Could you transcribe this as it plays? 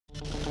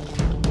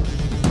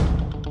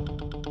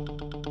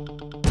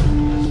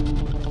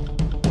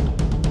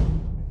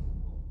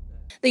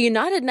The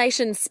United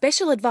Nations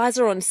Special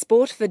Advisor on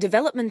Sport for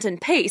Development and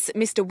Peace,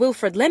 Mr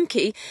Wilfred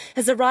Lemke,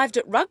 has arrived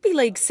at Rugby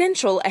League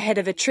Central ahead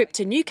of a trip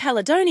to New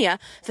Caledonia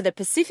for the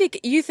Pacific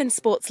Youth and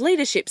Sports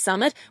Leadership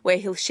Summit, where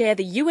he'll share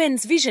the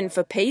UN's vision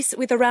for peace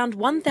with around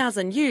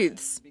 1,000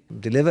 youths.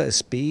 Deliver a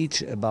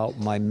speech about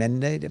my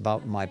mandate,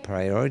 about my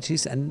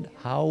priorities and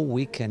how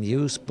we can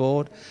use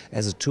sport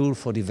as a tool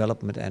for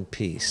development and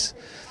peace.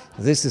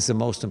 This is the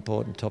most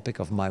important topic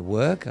of my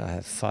work. I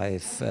have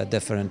 5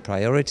 different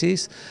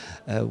priorities,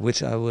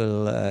 which I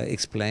will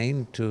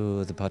explain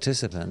to the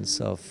participants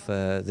of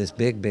this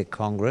big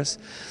Congress.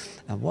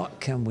 And what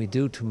can we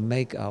do to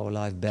make our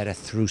life better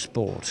through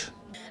sport?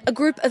 A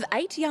group of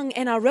 8 young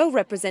NRL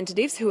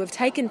representatives who have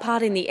taken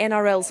part in the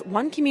NRL's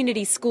One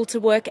Community School to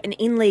Work and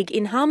In-League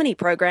In Harmony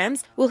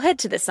programs will head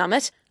to the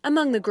summit.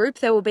 Among the group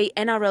there will be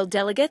NRL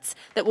delegates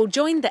that will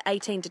join the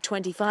 18 to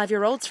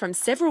 25-year-olds from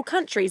several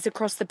countries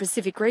across the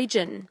Pacific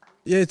region.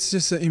 Yeah, it's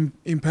just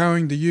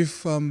empowering the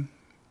youth in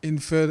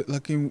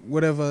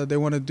whatever they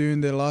want to do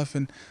in their life,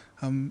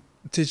 and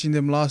teaching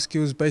them life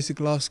skills, basic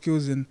life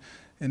skills, and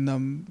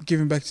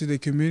giving back to their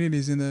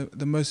communities in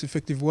the most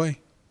effective way.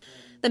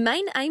 The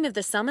main aim of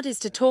the summit is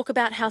to talk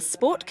about how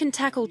sport can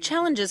tackle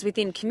challenges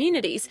within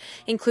communities,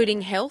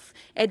 including health,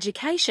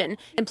 education,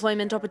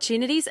 employment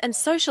opportunities and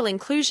social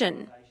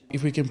inclusion.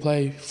 If we can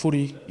play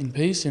footy in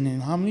peace and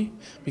in harmony,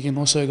 we can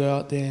also go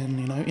out there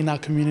and, in our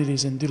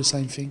communities and do the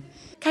same thing.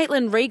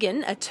 Caitlin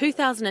Regan, a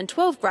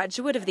 2012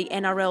 graduate of the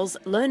NRL's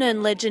Learn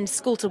Earn Legend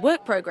School to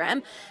Work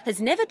program, has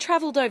never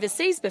travelled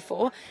overseas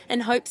before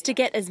and hopes to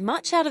get as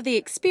much out of the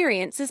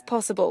experience as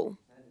possible.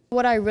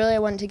 What I really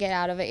want to get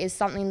out of it is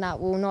something that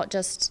will not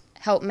just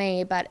help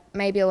me, but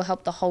maybe it will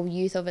help the whole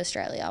youth of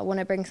Australia. I want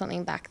to bring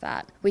something back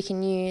that we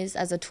can use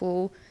as a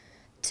tool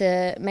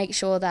to make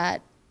sure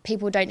that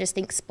people don't just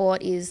think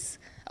sport is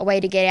a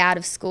way to get out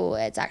of school.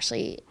 It's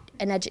actually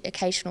an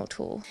educational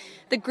tool.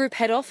 The group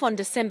head off on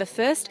December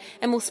 1st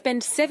and will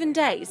spend 7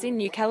 days in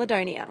New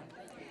Caledonia.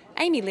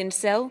 Amy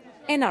Lindsell,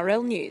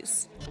 NRL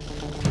News.